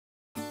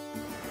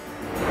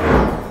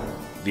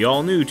The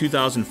all-new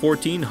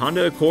 2014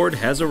 Honda Accord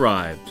has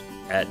arrived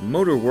at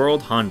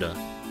MotorWorld Honda.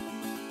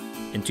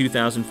 In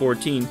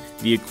 2014,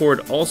 the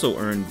Accord also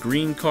earned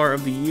Green Car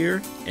of the Year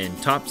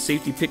and Top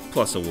Safety Pick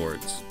Plus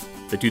awards.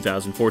 The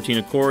 2014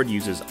 Accord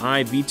uses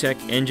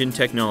iVTEC engine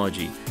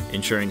technology,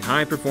 ensuring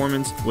high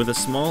performance with a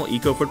small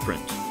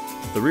eco-footprint.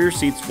 The rear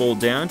seats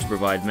fold down to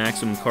provide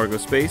maximum cargo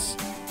space.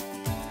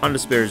 Honda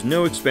spares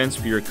no expense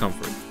for your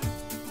comfort.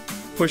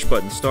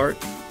 Push-button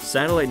start,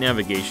 satellite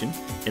navigation,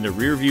 and a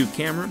rear-view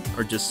camera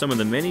are just some of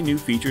the many new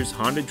features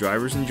Honda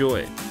drivers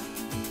enjoy.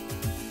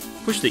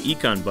 Push the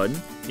Econ button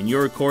and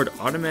your Accord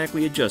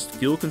automatically adjusts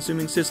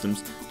fuel-consuming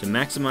systems to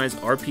maximize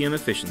RPM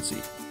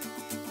efficiency.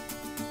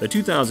 The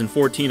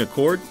 2014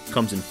 Accord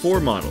comes in 4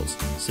 models: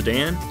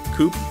 sedan,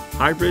 coupe,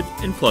 hybrid,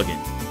 and plug-in.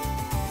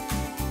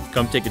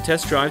 Come take a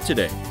test drive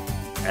today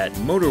at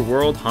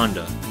MotorWorld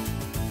Honda.